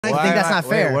I think that's not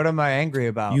fair. Wait, what am I angry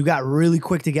about? You got really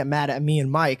quick to get mad at me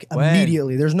and Mike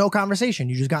immediately. There's no conversation.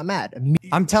 You just got mad.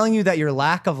 I'm telling you that your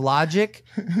lack of logic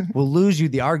will lose you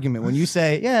the argument when you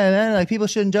say, yeah, like people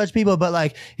shouldn't judge people, but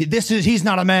like he's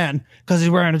not a man because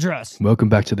he's wearing a dress. Welcome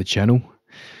back to the channel.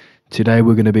 Today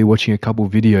we're going to be watching a couple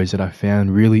of videos that I found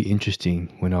really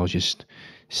interesting when I was just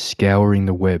scouring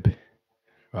the web.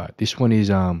 Right, this one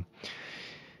is a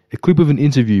clip of an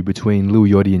interview between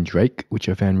Lil Yachty and Drake, which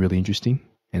I found really interesting.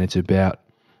 And it's about,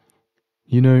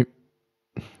 you know,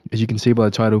 as you can see by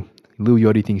the title, Lil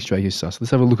Yachty thinks Drake is sus.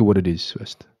 Let's have a look at what it is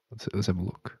first. Let's have a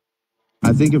look.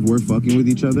 I think if we're fucking with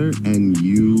each other and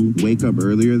you wake up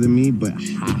earlier than me but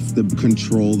have to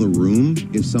control the room,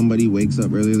 if somebody wakes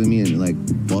up earlier than me and like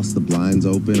busts the blinds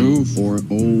open,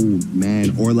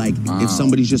 or like if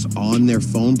somebody's just on their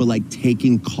phone but like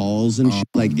taking calls and shit,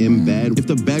 like in bed. If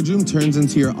the bedroom turns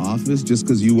into your office just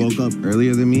because you woke up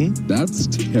earlier than me, that's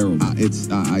terrible.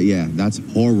 Yeah, that's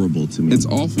horrible to me. It's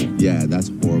awful. Yeah, that's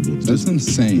horrible. That's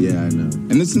insane. Yeah, I know.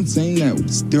 And it's insane that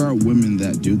there are women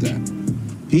that do that.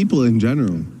 People in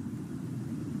general.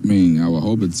 I mean, I would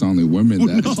hope it's only women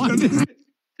that.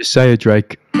 Just say it,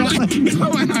 Drake. But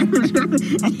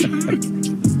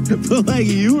like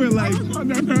you were like,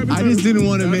 I just didn't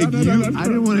want to make you. I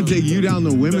didn't want to take you down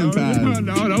the women path.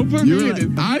 No, don't put me in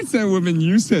it. I said women.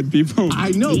 You said people.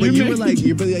 I know, but you were like,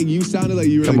 you sounded like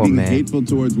you were like being hateful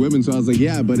towards women. So I was like,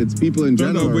 yeah, but it's people in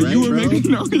general, but right, you were bro?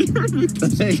 making Like,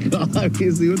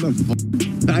 obviously, what the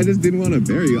fuck? I just didn't want to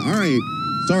bury you. All right.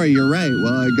 Sorry, you're right.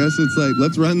 Well, I guess it's like,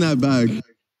 let's run that back.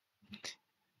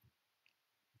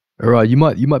 All right, you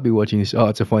might be watching this. Oh,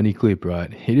 it's a funny clip,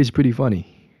 right? It is pretty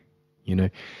funny. You know,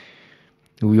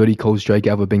 Lil Yachty calls Drake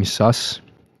out for being sus,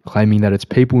 claiming that it's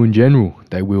people in general.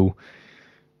 They will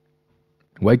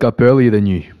wake up earlier than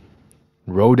you,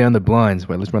 roll down the blinds.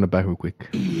 Wait, let's run it back real quick.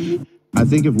 I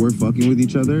think if we're fucking with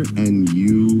each other and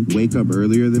you wake up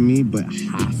earlier than me but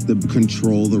have to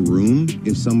control the room,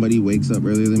 if somebody wakes up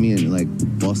earlier than me and like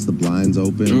busts the blinds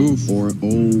open,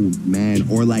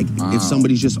 or like if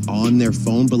somebody's just on their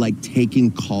phone but like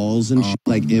taking calls and shit,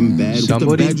 like in bed. If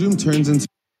the bedroom turns into...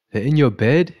 They're in your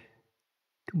bed?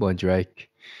 Come on, Drake.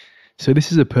 So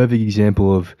this is a perfect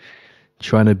example of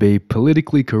trying to be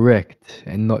politically correct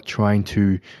and not trying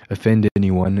to offend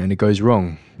anyone, and it goes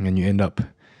wrong and you end up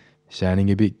sounding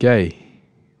a bit gay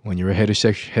when you're a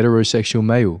heterosexual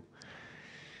male.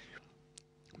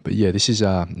 But yeah, this is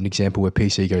an example where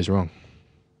PC goes wrong.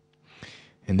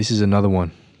 And this is another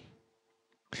one.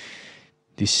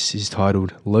 This is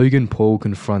titled, Logan Paul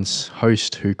confronts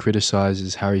host who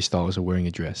criticizes Harry Styles for wearing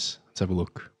a dress. Let's have a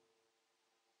look.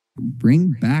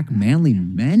 Bring back manly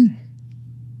men?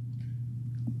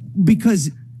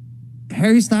 Because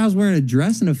Harry Styles wearing a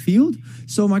dress in a field?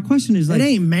 So my question is like... It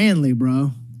ain't manly,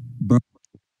 bro.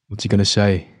 What's he gonna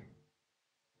say?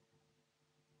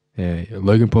 Yeah,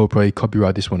 Logan Paul probably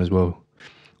copyright this one as well.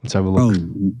 Let's have a look.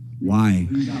 Bro, why?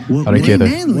 I don't care though.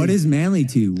 What is manly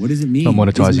to? What does it mean? Not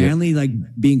monetized is yet. manly like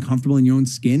being comfortable in your own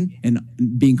skin and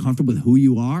being comfortable with who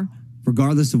you are,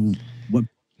 regardless of what?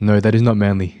 No, that is not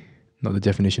manly. Not the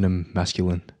definition of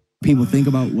masculine. People think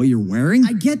about what you're wearing.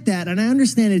 I get that, and I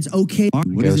understand it's okay.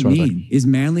 What does it mean? Is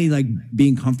manly like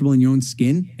being comfortable in your own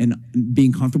skin and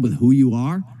being comfortable with who you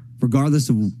are, regardless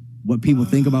of what people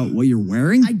think about what you're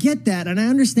wearing? I get that, and I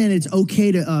understand it's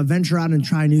okay to venture out and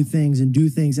try new things and do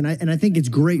things, and I think it's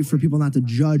great for people not to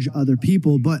judge other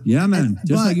people. But yeah, man,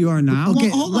 just like you are now. Okay,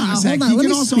 hold on a second. He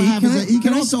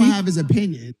can also have his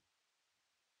opinion.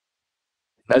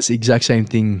 That's the exact same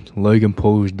thing Logan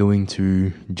Paul is doing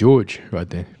to George right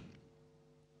there.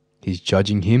 He's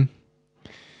judging him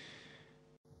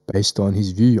based on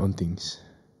his view on things.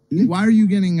 Why are you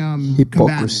getting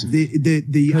hypocrisy?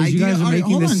 Because you guys are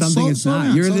making this something it's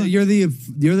not. You're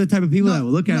the type of people that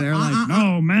will look at it and are like,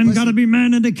 no, men gotta be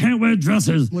men and they can't wear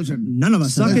dresses. None of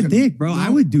us suck a dick, bro. I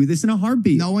would do this in a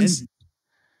heartbeat. No one's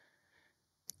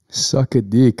suck a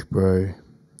dick, bro.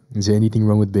 Is there anything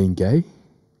wrong with being gay?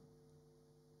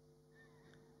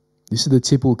 This is the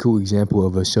typical example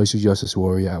of a social justice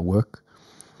warrior at work,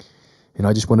 and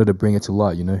I just wanted to bring it to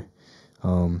light. You know,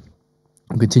 I'll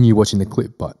continue watching the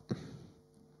clip, but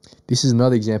this is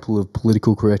another example of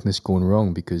political correctness gone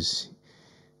wrong because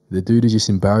the dude is just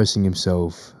embarrassing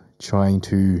himself, trying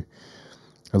to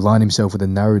align himself with a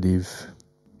narrative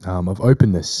of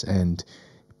openness and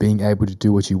being able to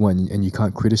do what you want, and you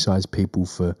can't criticize people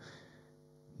for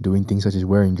doing things such as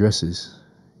wearing dresses.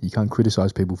 You can't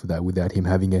criticize people for that without him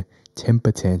having a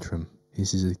temper tantrum.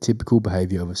 This is a typical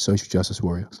behavior of a social justice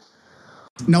warrior.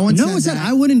 No one said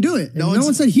I wouldn't do it. No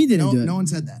one said he didn't do it. No one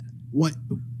said that.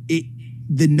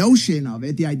 The notion of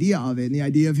it, the idea of it, and the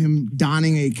idea of him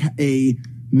donning a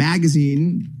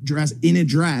magazine dress in a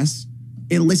dress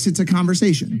elicits a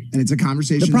conversation, and it's a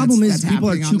conversation. The problem that's is people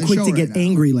are happening too on the quick show to get right now.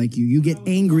 angry like you. You get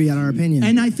angry at our opinion.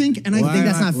 And I think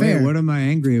that's not fair. What am I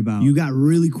angry about? You got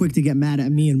really quick to get mad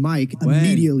at me and Mike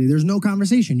immediately. There's no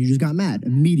conversation. You just got mad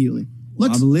immediately.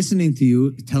 I'm listening to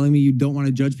you, telling me you don't want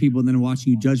to judge people, and then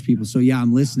watching you judge people. So yeah,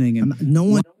 I'm listening. And no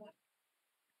one.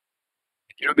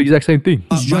 You know the exact same thing.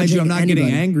 Mind you, I'm not anybody.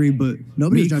 getting angry, but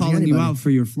Nobody's me judging calling you anybody. out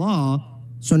for your flaw.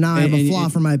 So now I have a And- flaw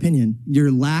and- for my opinion.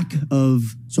 Your lack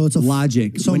of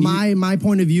logic. So When my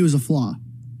point of view is a flaw.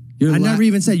 your I la- never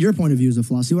even said your point of view is a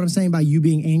flaw. See what I'm saying about you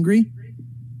being angry?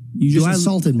 You just I-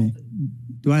 insulted me.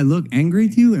 Do I look angry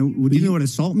to you? And do you know what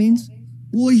assault means?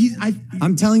 Well,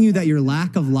 I'm telling you that your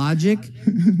lack of logic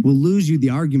will lose you the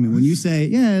argument when you say,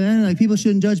 "Yeah, man, like people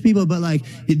shouldn't judge people," but like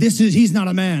he's not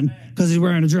a man because he's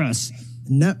wearing a dress.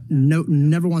 No,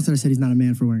 never once did I said he's not a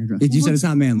man for wearing a dress. You said it's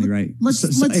not manly, right? let's- So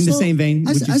let's in the slow- same vein,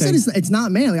 I would you said say? it's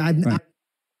not manly. We're going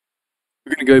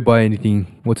to go by anything.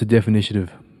 What's the definition of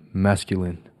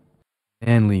masculine?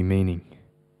 Manly meaning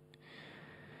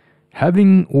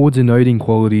having or denoting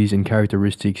qualities and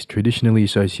characteristics traditionally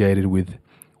associated with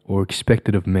or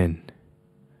expected of men.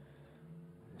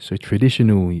 So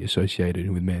traditionally associated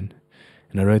with men.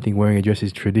 And I don't think wearing a dress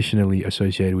is traditionally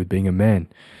associated with being a man.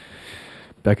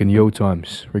 Back in the old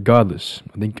times, regardless,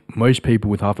 I think most people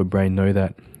with half a brain know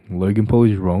that Logan Paul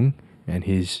is wrong, and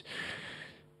he's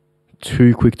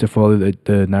too quick to follow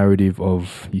the narrative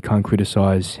of you can't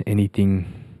criticize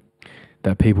anything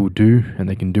that people do, and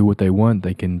they can do what they want,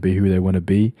 they can be who they want to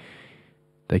be,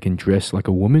 they can dress like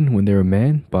a woman when they're a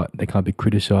man, but they can't be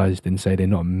criticized and say they're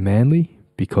not manly,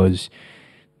 because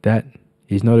that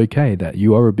is not okay, that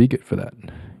you are a bigot for that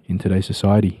in today's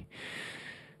society.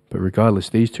 But regardless,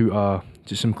 these two are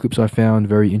just some clips I found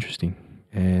very interesting,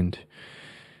 and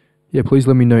yeah, please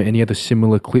let me know any other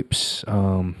similar clips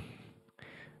of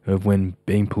when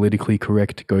being politically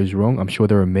correct goes wrong. I'm sure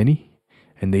there are many,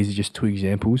 and these are just two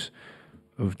examples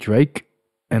of Drake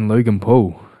and Logan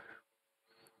Paul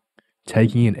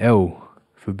taking an L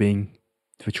for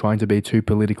trying to be too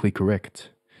politically correct.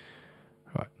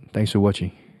 All right, thanks for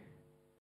watching.